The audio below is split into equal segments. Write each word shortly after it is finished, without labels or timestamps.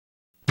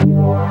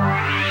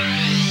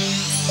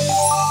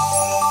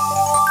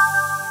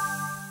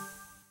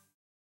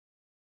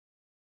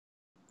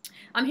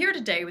I'm here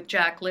today with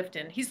Jack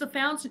Lifton. He's the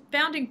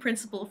founding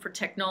principal for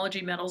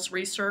Technology Metals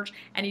Research,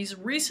 and he's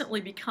recently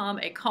become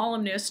a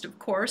columnist, of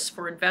course,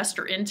 for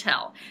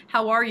InvestorIntel.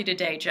 How are you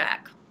today,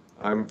 Jack?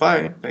 I'm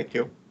fine, thank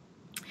you.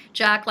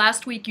 Jack,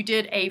 last week you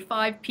did a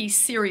 5-piece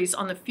series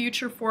on the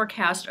future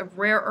forecast of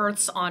rare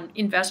earths on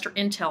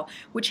InvestorIntel,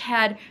 which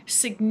had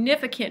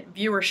significant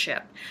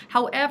viewership.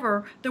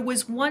 However, there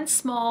was one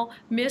small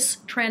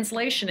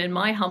mistranslation in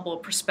my humble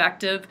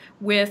perspective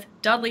with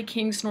Dudley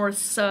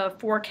Kingsnorth's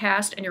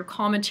forecast and your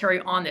commentary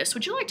on this.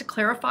 Would you like to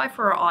clarify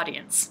for our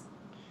audience?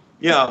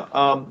 Yeah,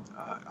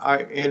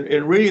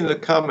 in reading the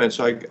comments,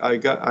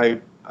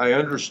 I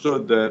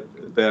understood that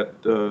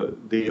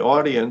the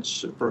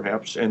audience,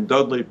 perhaps, and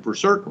Dudley for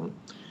certain,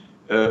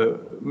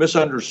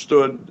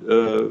 misunderstood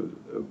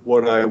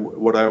what I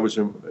was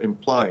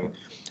implying.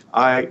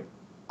 I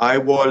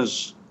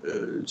was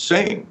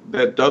saying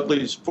that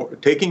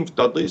taking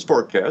Dudley's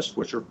forecasts,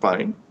 which are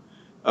fine,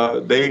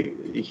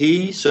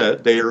 he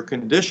said they are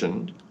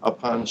conditioned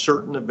upon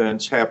certain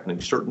events happening,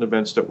 certain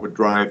events that would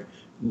drive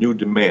new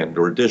demand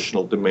or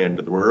additional demand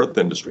in the rare earth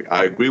industry.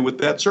 I agree with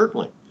that,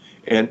 certainly.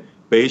 And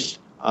based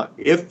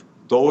if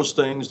those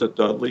things that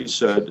Dudley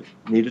said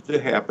needed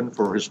to happen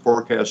for his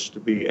forecasts to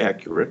be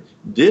accurate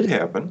did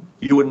happen,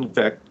 you would in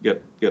fact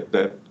get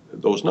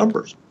those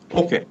numbers.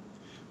 Okay.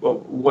 Well,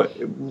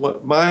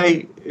 what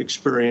my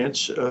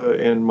experience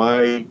and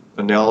my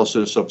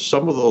analysis of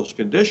some of those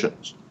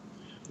conditions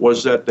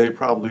was that they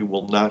probably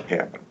will not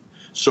happen.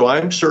 So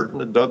I'm certain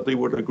that Dudley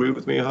would agree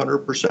with me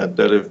 100%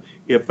 that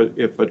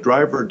if a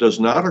driver does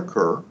not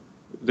occur,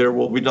 there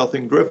will be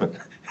nothing driven.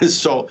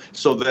 so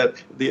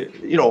that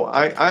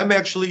I'm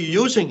actually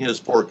using his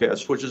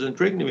forecast, which is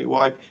intriguing to me.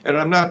 Why? And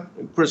I'm not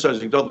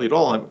criticizing Dudley at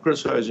all. I'm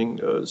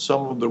criticizing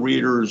some of the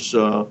readers.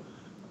 Sorry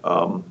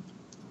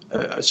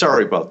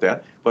about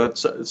that, but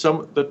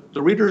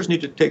the readers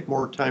need to take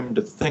more time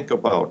to think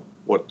about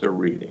what they're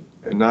reading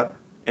and not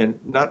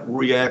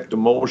react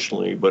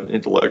emotionally, but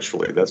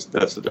intellectually. That's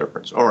the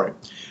difference. All right.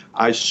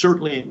 I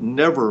certainly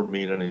never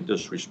mean any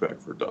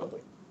disrespect for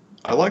Dudley.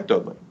 I like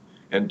Dudley.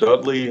 And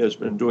Dudley has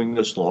been doing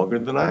this longer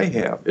than I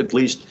have. At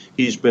least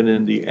he's been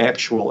in the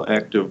actual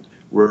active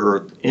rare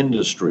earth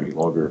industry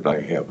longer than I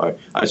have.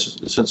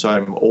 Since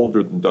I'm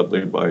older than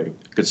Dudley by a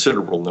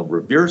considerable number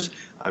of years,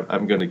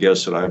 I'm going to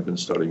guess that I've been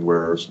studying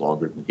rare earths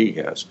longer than he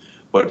has.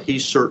 But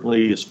he's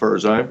certainly, as far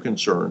as I'm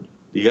concerned,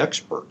 the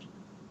expert.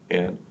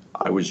 And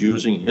I was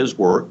using his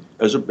work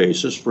as a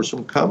basis for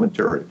some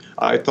commentary.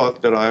 I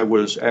thought that I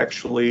was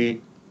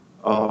actually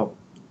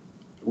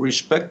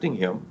respecting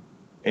him.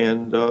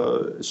 And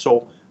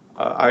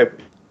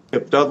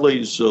if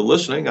Dudley's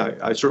listening,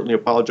 I certainly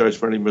apologize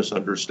for any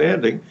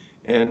misunderstanding.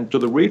 And to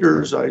the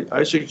readers,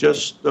 I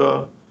suggest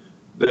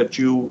that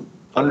you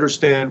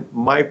understand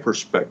my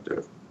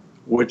perspective,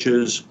 which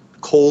is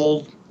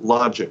cold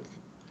logic.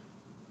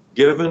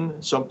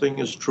 Given something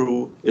is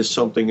true, is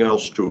something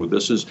else true?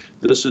 This is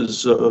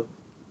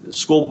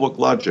school book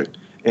logic.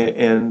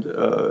 And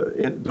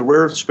in the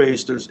rare earth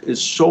space,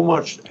 has so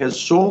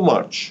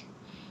much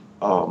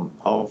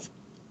of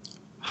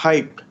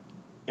hype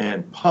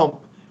and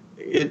pump.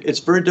 It's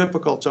very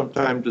difficult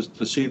sometimes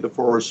to see the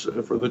forest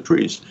for the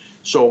trees.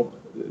 So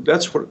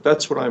that's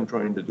what I'm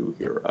trying to do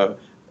here.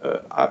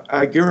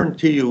 I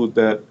guarantee you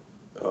that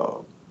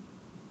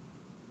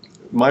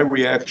my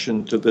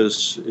reaction to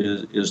this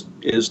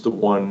is the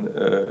one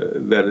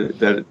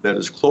that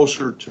is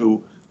closer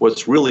to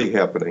what's really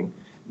happening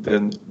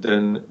than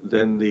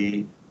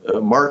the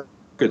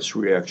market's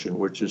reaction,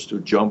 which is to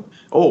jump.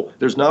 Oh,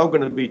 there's now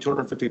going to be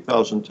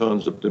 250,000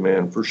 tons of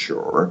demand for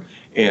sure,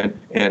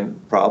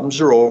 and problems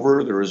are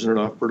over. There isn't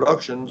enough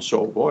production,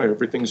 so boy,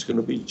 everything's going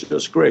to be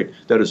just great.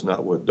 That is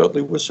not what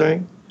Dudley was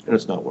saying, and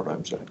it's not what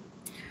I'm saying.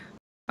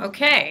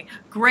 Okay,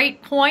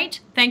 great point.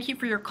 Thank you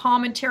for your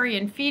commentary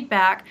and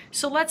feedback.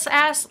 So let's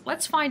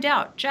find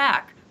out,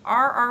 Jack,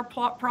 are our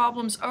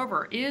problems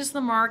over? Is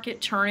the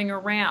market turning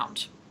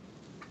around?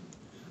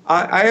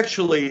 I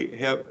actually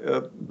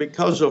have,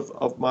 because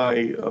of my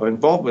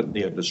involvement in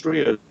the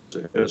industry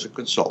as a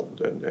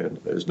consultant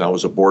and as now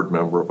as a board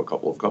member of a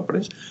couple of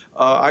companies,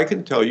 I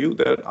can tell you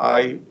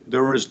that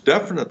there is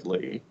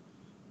definitely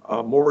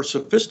a more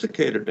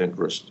sophisticated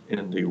interest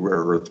in the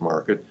rare earth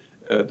market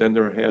than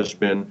there has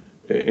been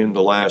in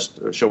the last,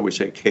 shall we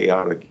say,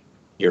 chaotic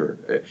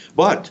year.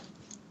 But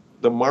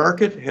the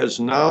market has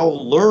now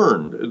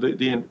learned,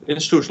 the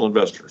institutional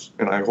investors,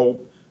 and I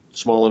hope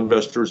small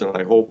investors, and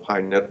I hope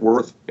high net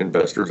worth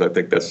investors, I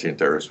think that's the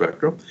entire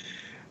spectrum,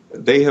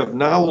 they have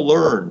now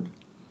learned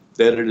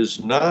that it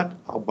is not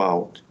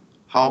about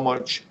how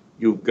much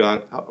you've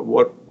got,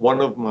 what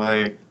one of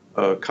my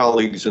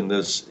colleagues in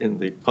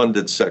the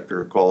pundit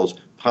sector calls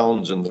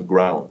pounds in the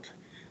ground.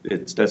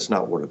 That's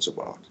not what it's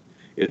about.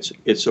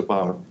 It's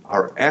about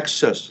our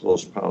access to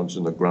those pounds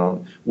in the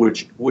ground,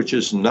 which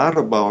is not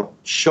about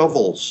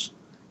shovels.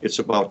 It's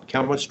about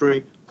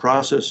chemistry,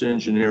 process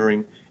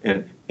engineering,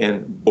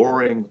 and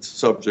boring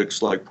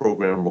subjects like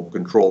programmable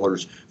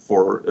controllers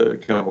for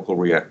chemical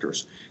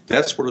reactors.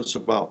 That's what it's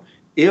about.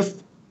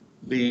 If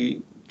the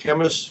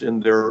chemists in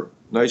their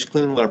nice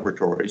clean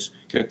laboratories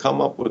can come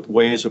up with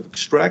ways of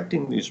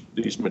extracting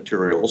these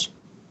materials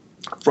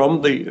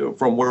from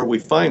where we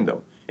find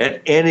them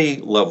at any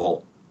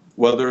level,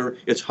 whether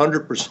it's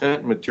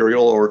 100%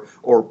 material or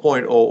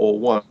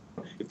 0.001,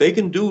 if they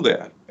can do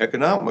that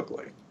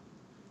economically,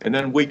 and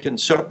then we can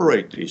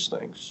separate these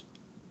things,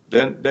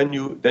 then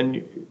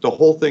the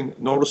whole thing.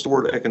 Notice the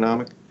word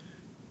economic.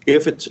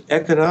 If it's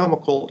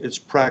economical, it's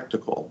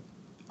practical.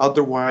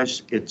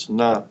 Otherwise, it's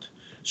not.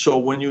 So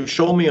when you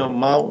show me a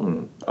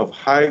mountain of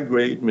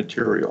high-grade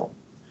material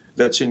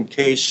that's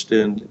encased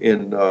in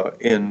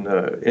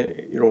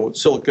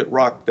silicate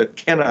rock that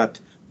cannot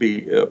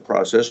be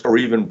processed or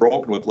even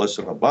broken with less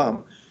than a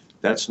bomb,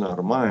 that's not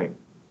a mine.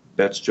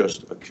 That's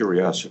just a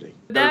curiosity.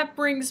 That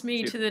brings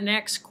me to the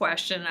next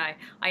question.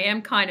 I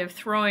am kind of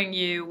throwing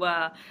you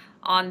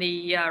on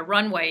the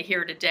runway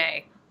here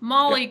today.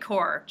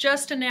 Molycorp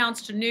just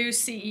announced a new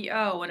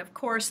CEO, and of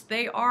course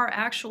they are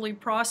actually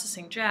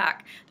processing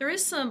Jack. There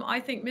is some,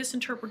 I think,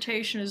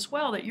 misinterpretation as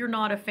well that you're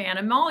not a fan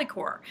of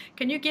Molycorp.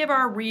 Can you give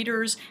our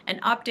readers an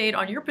update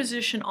on your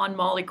position on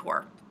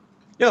Molycorp?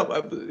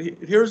 Yeah,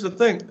 here's the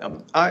thing.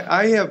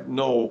 I have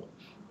no.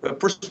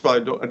 First of all, I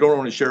don't own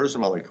any shares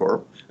in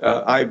Molycorp.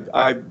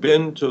 I've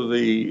been to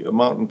the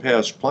Mountain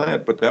Pass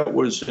plant, but that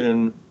was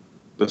in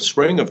the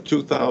spring of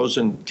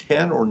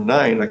 2010 or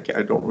 9.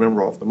 I don't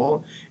remember off the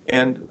moment.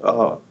 And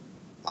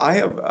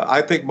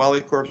I think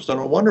Molycorp's done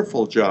a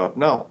wonderful job.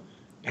 Now,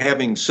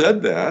 having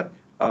said that,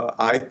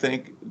 I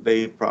think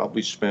they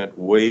probably spent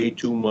way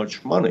too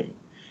much money.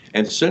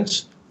 And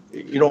since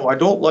I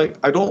don't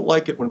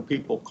like it when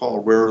people call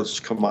rare earths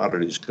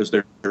commodities, because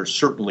they're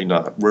certainly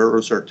not. Rare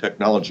earths are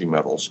technology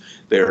metals.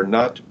 They are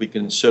not to be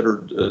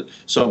considered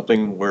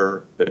something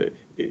where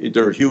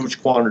there are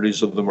huge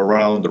quantities of them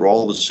around. They're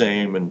all the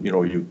same, and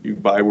you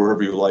buy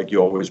wherever you like.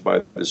 You always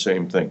buy the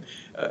same thing.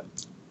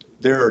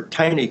 There are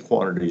tiny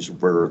quantities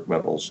of rare earth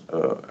metals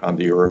on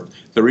the earth.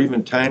 There are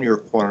even tinier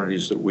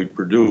quantities that we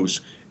produce.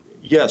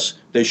 Yes,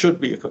 they should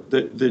be.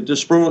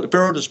 The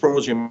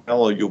ferrodysprosium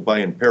alloy you buy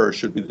in Paris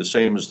should be the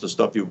same as the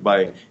stuff you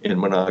buy in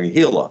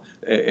Monongahela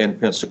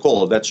and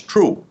Pensacola. That's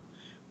true.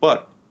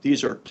 But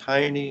these are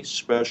tiny,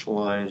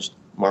 specialized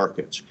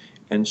markets.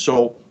 And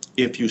so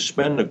if you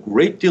spend a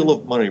great deal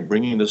of money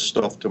bringing this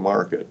stuff to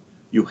market,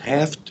 you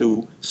have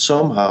to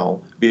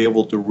somehow be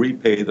able to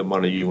repay the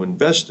money you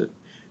invested.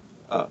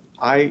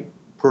 I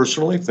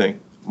personally think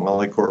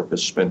Molycorp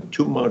has spent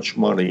too much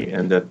money,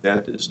 and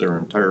that is their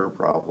entire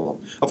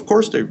problem. Of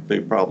course, they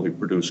probably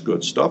produce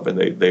good stuff, and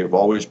they've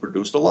always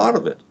produced a lot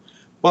of it.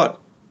 But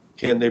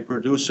can they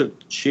produce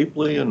it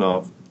cheaply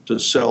enough to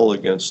sell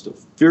against the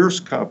fierce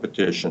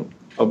competition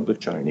of the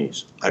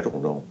Chinese? I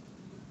don't know.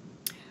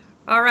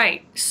 All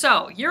right,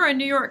 so you're in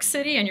New York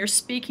City and you're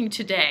speaking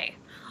today.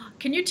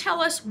 Can you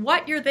tell us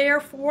what you're there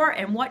for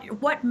and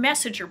what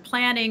message you're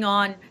planning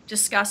on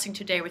discussing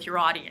today with your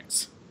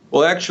audience?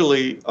 Well,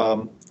 actually,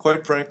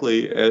 quite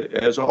frankly,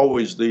 as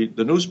always, the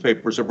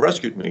newspapers have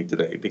rescued me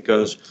today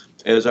because,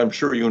 as I'm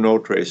sure you know,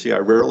 Tracy, I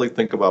rarely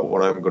think about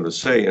what I'm going to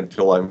say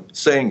until I'm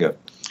saying it.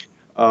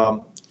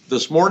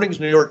 This morning's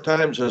New York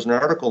Times has an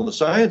article in the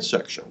science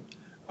section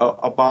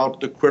about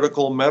the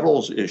critical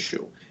metals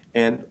issue.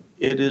 And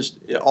it is,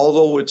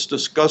 although it's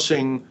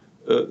discussing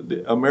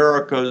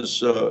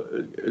America's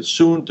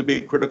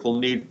soon-to-be critical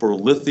need for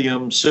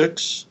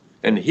lithium-6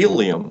 and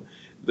helium,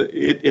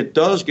 it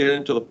does get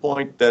into the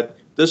point that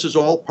this is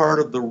all part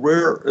of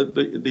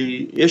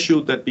the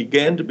issue that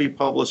began to be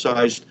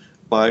publicized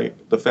by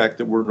the fact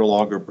that we're no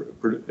longer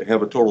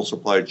have a total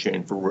supply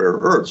chain for rare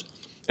earths.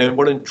 And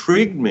what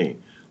intrigued me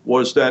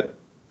was that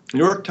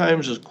New York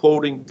Times is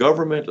quoting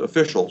government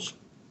officials,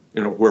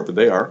 wherever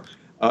they are,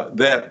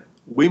 that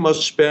we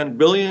must spend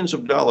billions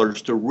of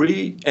dollars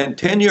and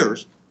 10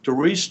 years to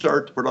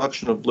restart the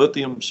production of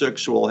lithium-6,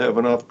 so we'll have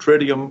enough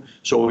tritium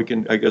so we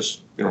can, I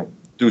guess,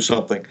 do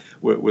something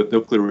with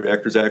nuclear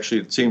reactors.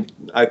 Actually,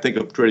 I think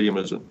of tritium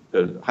as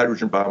a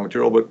hydrogen bomb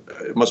material, but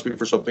it must be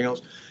for something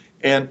else.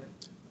 And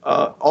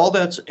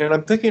and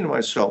I'm thinking to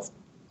myself,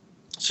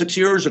 6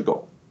 years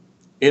ago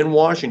in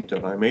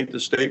Washington, I made the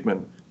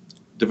statement,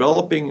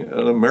 developing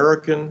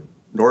an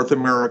North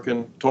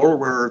American total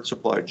rare earth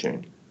supply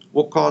chain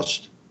will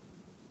cost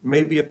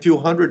maybe a few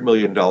 $100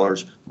 million,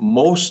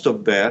 most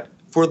of that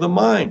for the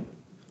mine.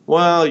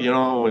 Well,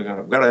 we've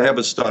got to have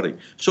a study.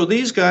 So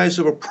these guys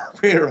have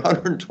appropriated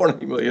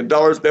 $120 million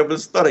to have a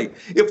study.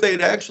 If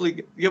they'd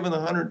actually given the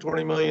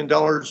 $120 million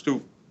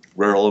to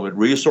rare element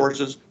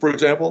resources, for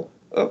example,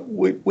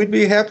 we'd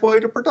be halfway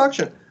to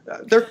production.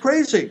 They're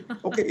crazy.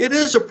 Okay, it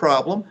is a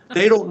problem.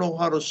 They don't know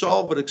how to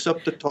solve it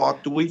except to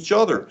talk to each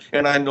other.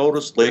 And I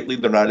noticed lately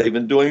they're not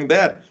even doing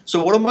that.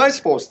 So what am I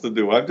supposed to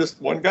do? I'm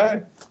just one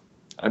guy.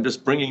 I'm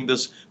just bringing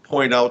this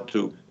point out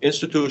to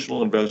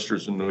institutional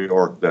investors in New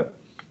York that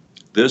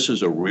this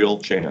is a real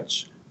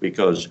chance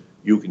because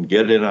you can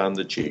get in on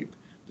the cheap.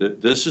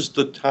 This is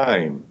the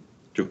time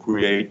to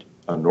create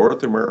a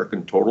North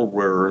American total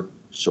rare earth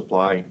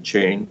supply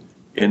chain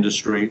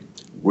industry,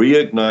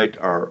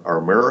 reignite our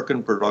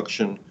American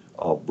production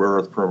of rare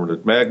earth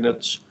permanent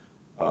magnets.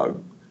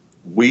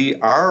 We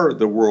are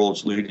the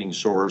world's leading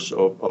source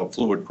of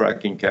fluid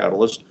cracking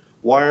catalyst.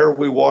 Why are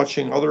we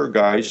watching other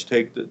guys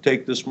take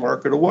this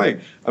market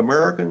away?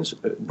 Americans,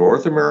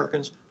 North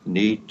Americans,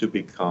 need to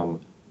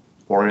become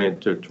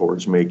oriented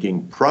towards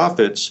making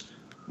profits,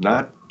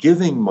 not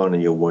giving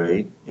money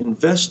away,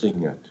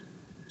 investing it.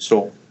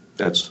 So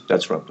that's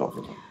what I'm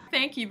talking about.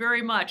 Thank you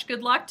very much.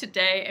 Good luck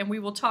today, and we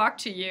will talk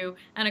to you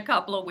in a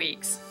couple of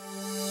weeks.